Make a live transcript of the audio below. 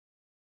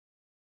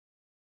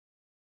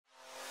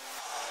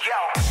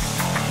go.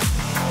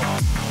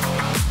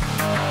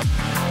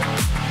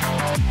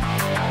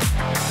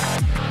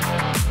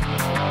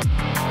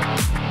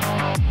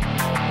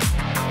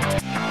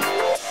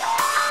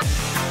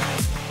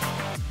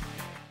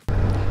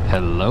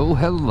 Hello,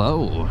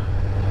 hello.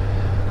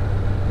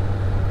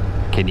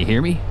 Can you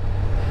hear me?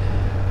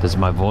 Does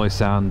my voice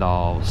sound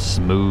all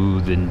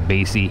smooth and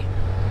bassy?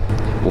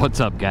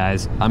 What's up,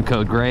 guys? I'm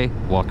Code Gray.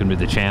 Welcome to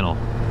the channel.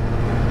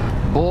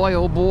 Boy,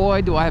 oh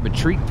boy, do I have a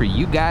treat for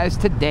you guys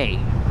today.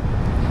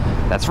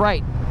 That's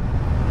right.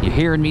 You're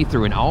hearing me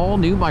through an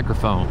all-new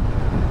microphone.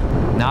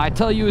 Now, I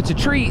tell you it's a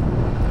treat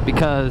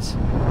because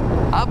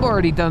I've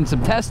already done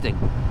some testing.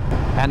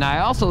 And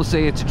I also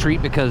say it's a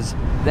treat because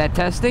that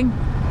testing,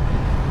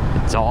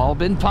 it's all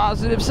been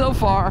positive so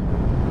far.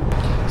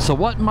 So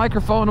what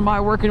microphone am I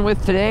working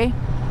with today?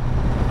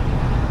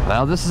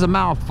 Well, this is a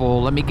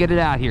mouthful. Let me get it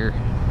out here.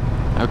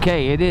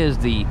 Okay, it is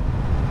the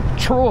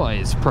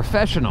Troy's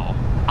Professional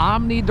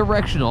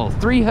Omnidirectional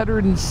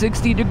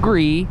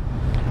 360-degree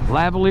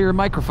lavalier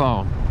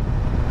microphone.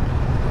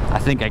 I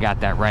think I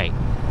got that right.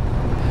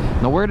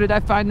 Now, where did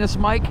I find this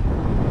mic?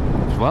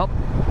 Well,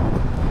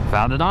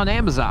 found it on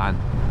Amazon.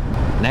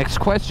 Next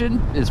question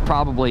is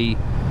probably,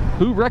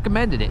 who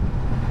recommended it?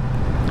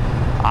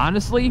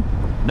 Honestly,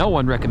 no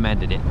one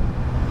recommended it.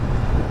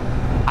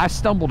 I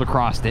stumbled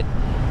across it.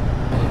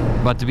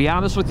 But to be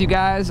honest with you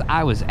guys,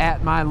 I was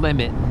at my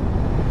limit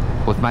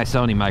with my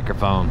Sony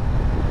microphone.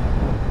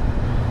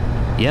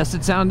 Yes,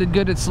 it sounded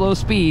good at slow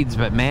speeds,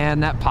 but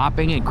man, that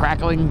popping and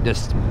crackling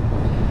just...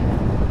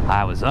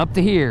 I was up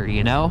to here,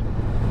 you know?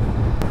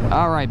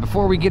 Alright,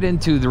 before we get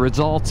into the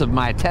results of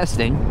my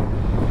testing,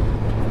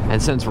 and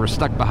since we're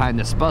stuck behind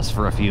this bus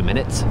for a few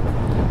minutes,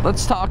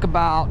 let's talk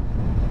about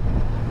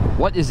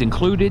what is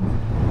included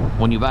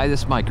when you buy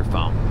this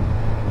microphone.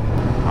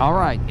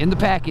 Alright, in the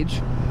package,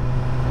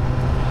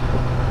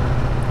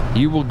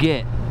 you will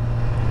get,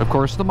 of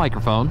course, the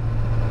microphone.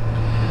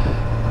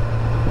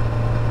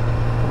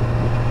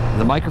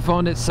 The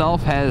microphone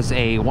itself has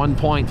a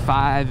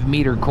 1.5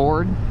 meter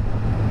cord.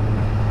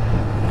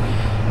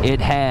 It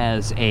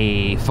has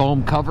a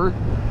foam cover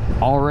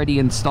already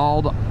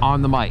installed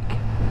on the mic.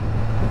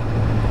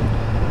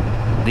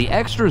 The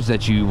extras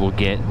that you will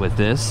get with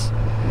this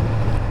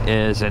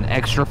is an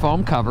extra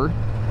foam cover.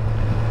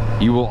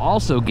 You will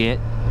also get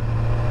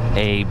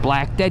a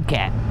black dead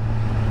cat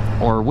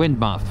or wind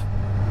muff.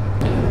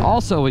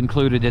 Also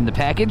included in the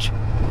package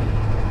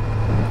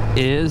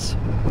is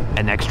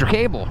an extra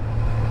cable.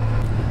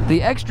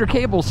 The extra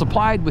cable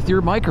supplied with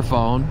your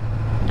microphone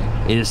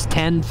is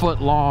 10 foot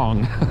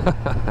long.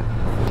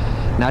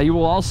 Now, you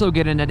will also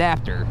get an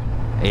adapter.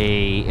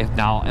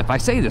 If I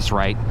say this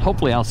right,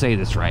 hopefully I'll say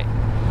this right.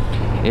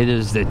 It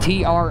is the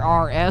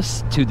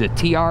TRRS to the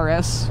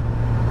TRS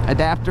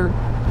adapter,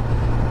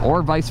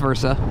 or vice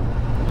versa.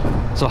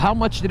 So how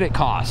much did it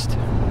cost?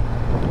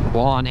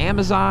 Well, on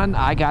Amazon,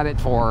 I got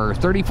it for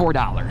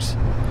 $34,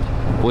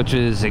 which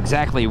is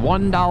exactly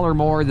 $1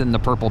 more than the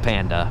Purple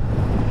Panda.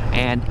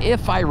 And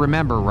if I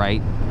remember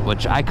right,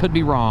 which I could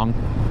be wrong,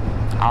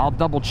 I'll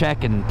double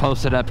check and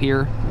post it up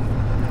here,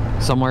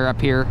 somewhere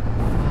up here.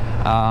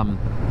 I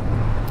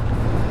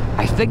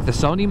think the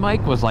Sony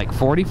mic was like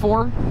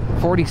 44,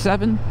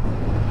 47,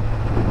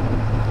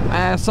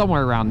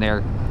 somewhere around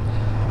there.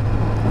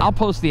 I'll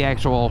post the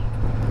actual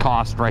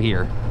cost right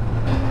here.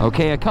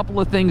 Okay, a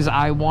couple of things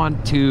I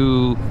want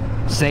to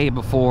say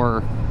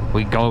before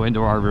we go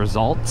into our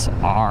results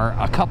are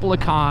a couple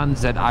of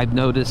cons that I've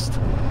noticed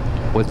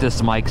with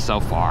this mic so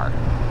far.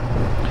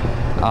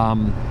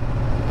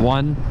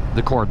 One,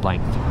 the cord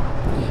length.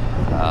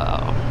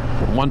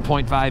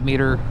 1.5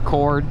 meter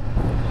cord.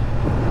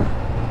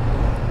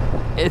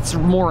 It's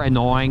more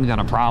annoying than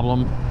a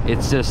problem.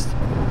 It's just,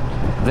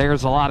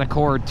 there's a lot of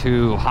cord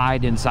to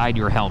hide inside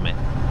your helmet.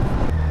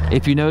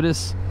 If you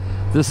notice,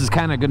 this is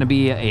kind of going to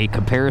be a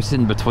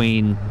comparison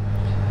between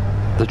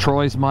the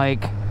Troy's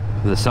mic,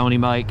 the Sony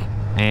mic,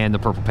 and the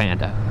Purple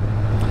Panda,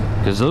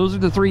 because those are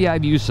the three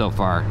I've used so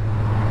far.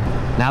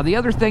 Now, the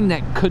other thing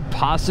that could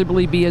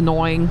possibly be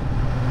annoying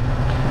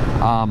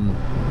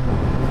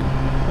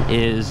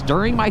is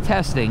during my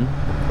testing,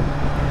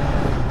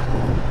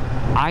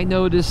 I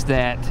noticed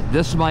that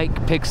this mic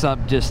picks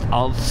up just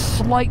a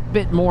slight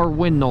bit more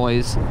wind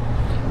noise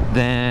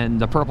than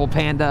the Purple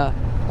Panda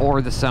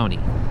or the Sony.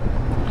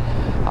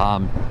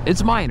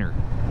 It's minor.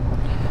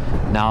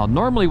 Now,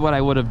 normally what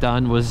I would have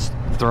done was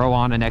throw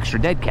on an extra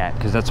dead cat,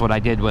 because that's what I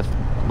did with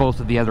both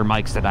of the other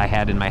mics that I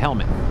had in my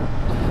helmet.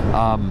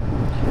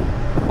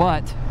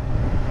 But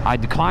I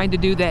declined to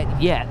do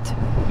that yet,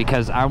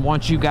 because I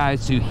want you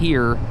guys to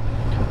hear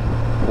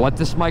what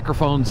this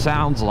microphone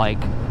sounds like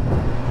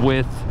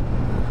with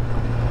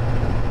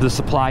the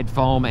supplied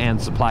foam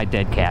and supplied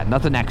dead cat,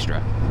 nothing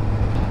extra.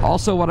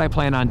 Also, what I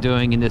plan on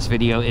doing in this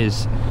video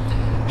is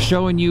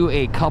showing you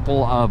a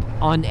couple of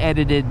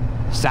unedited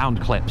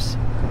sound clips,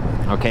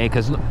 okay,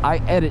 because I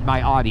edit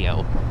my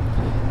audio.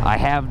 I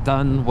have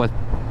done with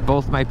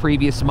both my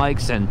previous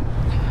mics, and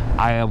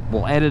I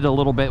will edit a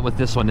little bit with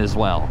this one as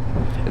well.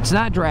 It's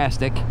not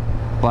drastic.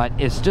 but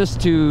it's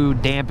just to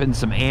dampen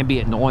some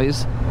ambient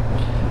noise.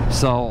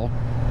 So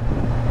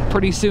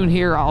pretty soon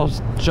here I'll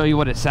show you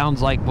what it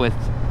sounds like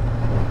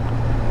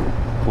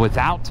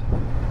without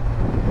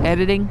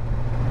editing.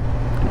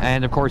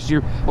 And of course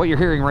what you're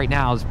hearing right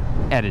now is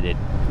edited.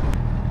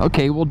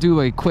 Okay, we'll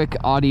do a quick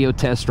audio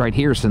test right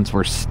here since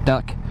we're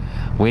stuck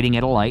waiting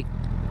at a light.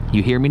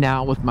 You hear me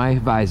now with my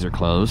visor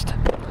closed.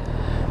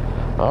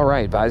 All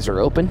right, visor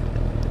open.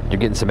 You're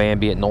getting some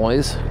ambient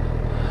noise,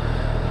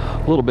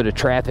 a little bit of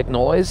traffic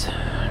noise.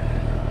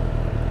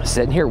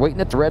 Sitting here waiting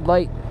at the red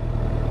light,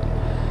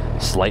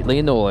 slightly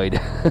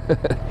annoyed.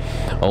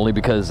 Only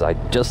because I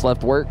just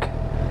left work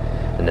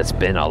and it's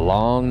been a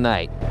long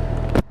night.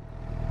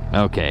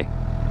 Okay,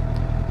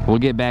 we'll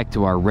get back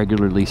to our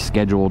regularly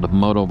scheduled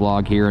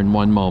motovlog here in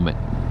one moment.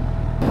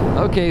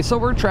 Okay, so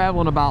we're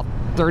traveling about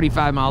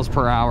 35 miles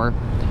per hour.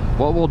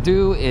 What we'll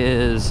do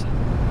is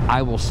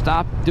I will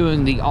stop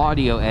doing the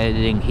audio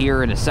editing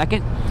here in a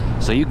second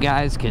so you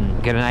guys can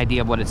get an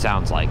idea of what it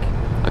sounds like.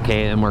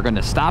 Okay, and we're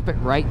gonna stop it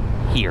right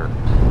here.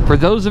 For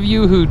those of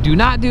you who do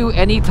not do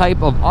any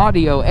type of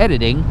audio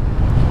editing,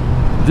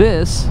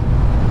 this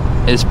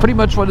is pretty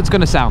much what it's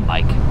gonna sound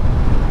like.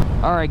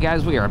 All right,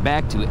 guys, we are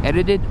back to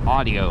edited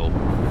audio.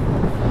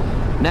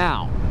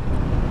 Now,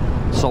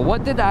 so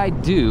what did I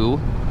do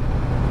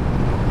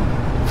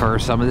for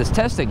some of this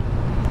testing?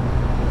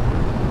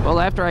 Well,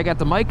 after I got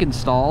the mic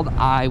installed,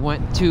 I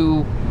went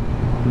to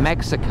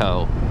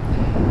Mexico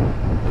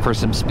for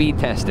some speed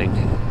testing.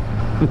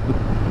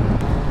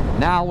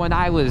 Now, when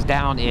I was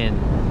down in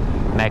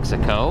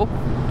Mexico,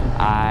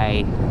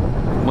 I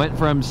went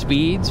from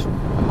speeds,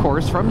 of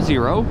course, from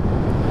 0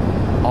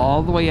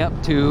 all the way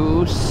up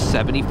to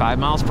 75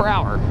 miles per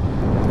hour.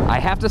 I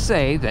have to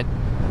say that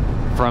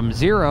from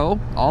 0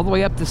 all the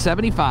way up to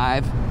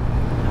 75,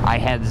 I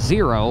had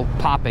 0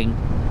 popping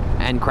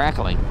and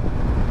crackling.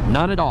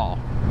 None at all.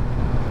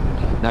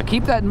 Now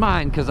keep that in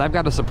mind because I've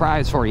got a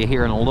surprise for you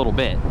here in a little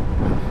bit.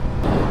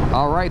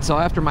 Alright, so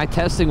after my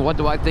testing, what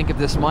do I think of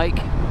this mic?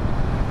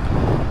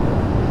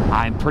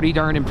 I'm pretty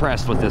darn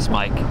impressed with this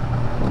mic.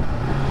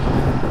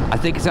 I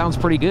think it sounds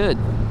pretty good.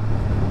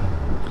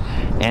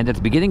 And at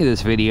the beginning of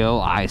this video,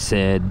 I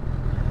said,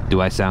 do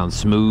I sound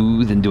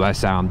smooth and do I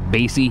sound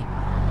bassy?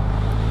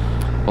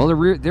 Well,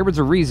 there was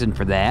a reason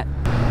for that.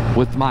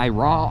 With my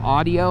raw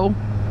audio,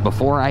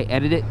 before I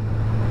edit it,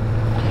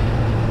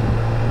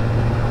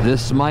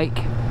 this mic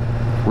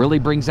really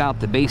brings out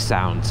the bass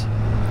sounds.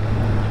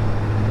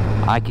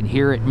 I can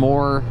hear it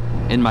more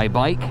in my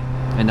bike,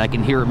 and I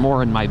can hear it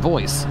more in my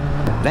voice.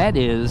 That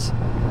is,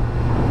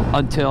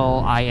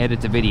 until I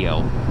edit the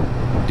video,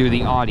 do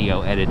the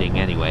audio editing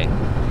anyway.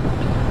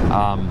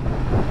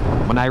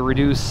 When I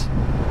reduce,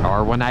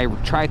 or when I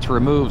try to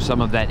remove some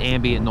of that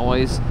ambient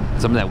noise,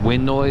 some of that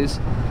wind noise,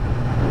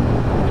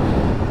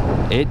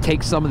 it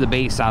takes some of the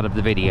bass out of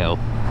the video.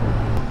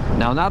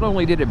 Now, not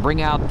only did it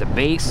bring out the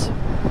bass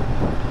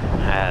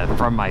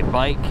from my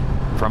bike,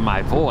 from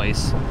my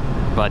voice,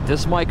 but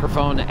this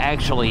microphone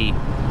actually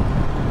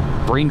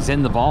brings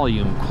in the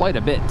volume quite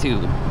a bit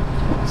too.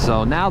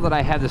 So now that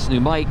I have this new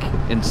mic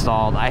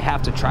installed, I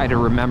have to try to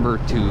remember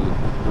to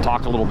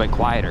talk a little bit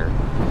quieter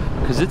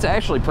because it's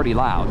actually pretty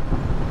loud.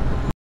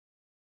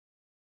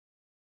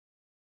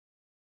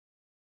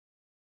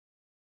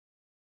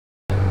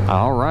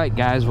 All right,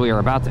 guys, we are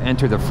about to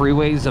enter the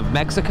freeways of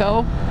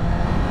Mexico.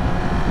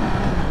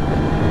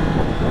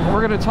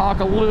 We're going to talk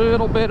a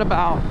little bit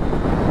about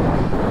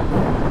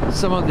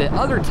some of the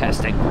other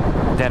testing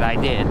that I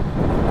did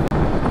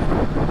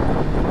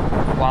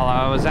while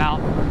I was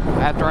out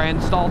after I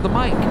installed the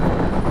mic.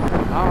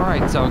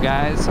 Alright, so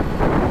guys,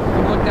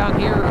 look down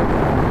here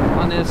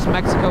on this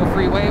Mexico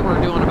freeway.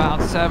 We're doing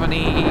about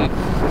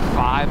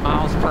 75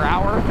 miles per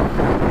hour.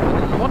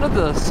 And one of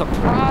the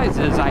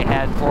surprises I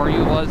had for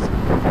you was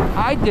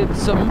I did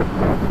some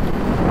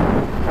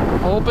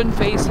open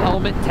face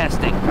helmet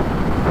testing.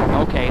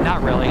 Okay,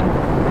 not really.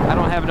 I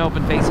don't have an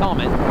open face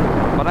helmet,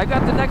 but I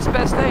got the next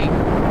best thing.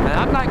 And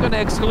I'm not going to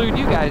exclude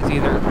you guys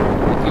either.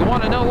 If you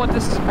want to know what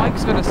this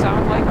mic's going to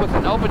sound like with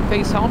an open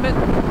face helmet,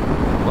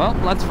 well,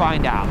 let's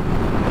find out.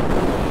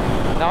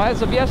 Now,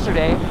 as of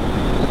yesterday,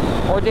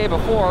 or day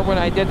before when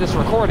I did this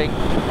recording,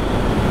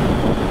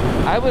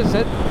 I was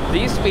at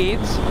these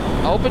speeds,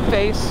 open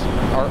face,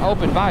 or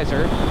open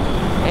visor,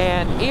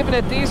 and even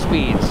at these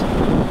speeds,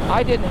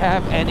 I didn't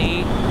have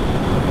any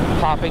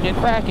popping and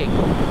cracking.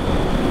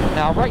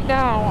 Now, right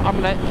now, I'm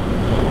going to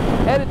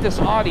edit this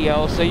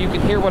audio so you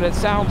can hear what it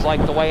sounds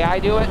like the way I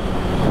do it,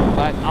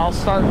 but I'll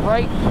start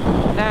right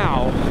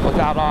now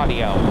without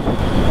audio.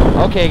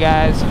 Okay,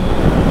 guys,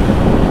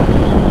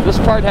 this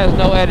part has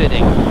no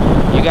editing.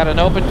 You got an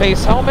open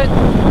face helmet,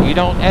 you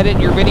don't edit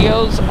your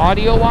videos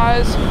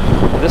audio-wise,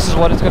 this is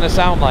what it's going to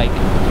sound like.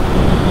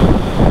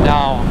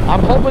 Now,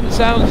 I'm hoping it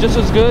sounds just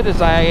as good as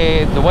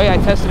the way I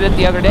tested it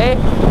the other day,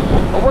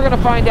 but we're going to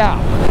find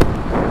out.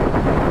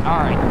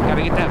 Alright,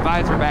 gotta get that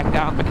visor back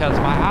down because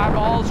my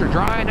eyeballs are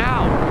drying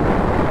out.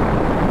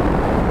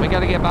 We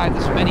gotta get by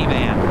this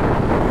minivan.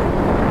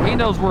 He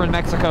knows we're in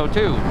Mexico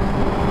too.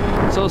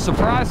 So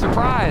surprise,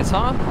 surprise,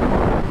 huh?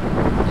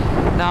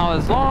 Now,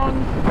 as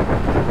long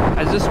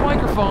as this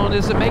microphone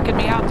isn't making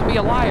me out to be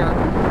a liar,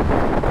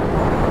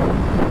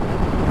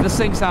 this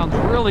thing sounds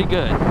really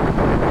good.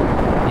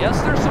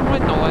 Yes, there's some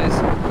wind noise,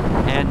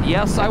 and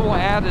yes, I will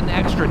add an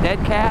extra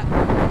dead cat,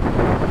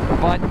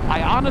 but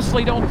I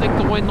honestly don't think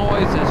the wind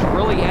noise is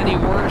really any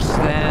worse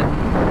than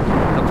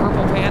the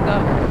Purple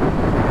Panda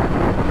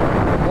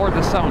or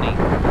the Sony.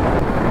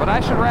 But I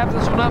should wrap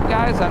this one up,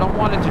 guys. I don't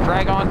want it to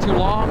drag on too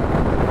long,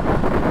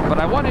 but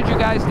I wanted you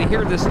guys to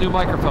hear this new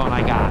microphone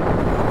I got.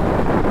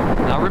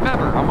 Now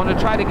remember, I'm going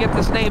to try to get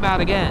this name out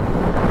again.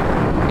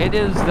 It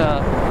is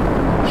the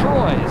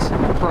Troy's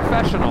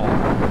Professional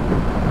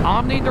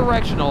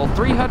Omnidirectional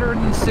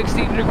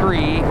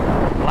 360-degree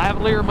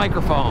lavalier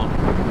microphone.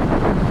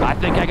 I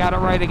think I got it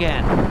right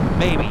again.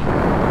 Maybe.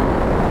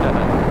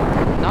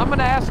 Now I'm going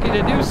to ask you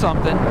to do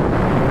something.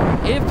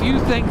 If you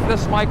think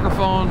this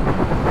microphone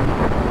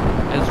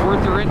is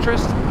worth your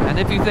interest, and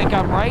if you think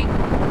I'm right,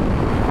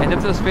 and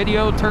if this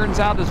video turns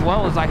out as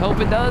well as I hope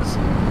it does,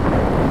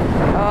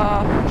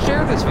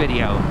 share this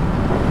video.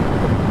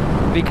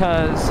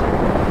 Because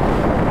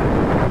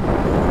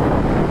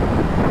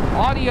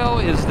audio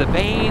is the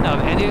bane of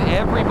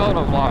every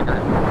motovlogger.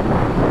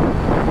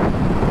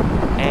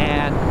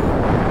 And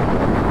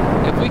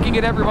if we can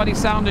get everybody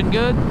sounding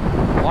good,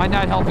 why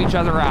not help each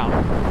other out?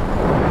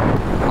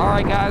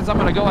 Alright guys, I'm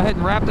going to go ahead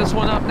and wrap this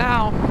one up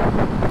now.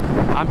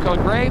 I'm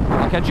KODE.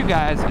 I'll catch you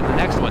guys in the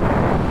next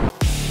one.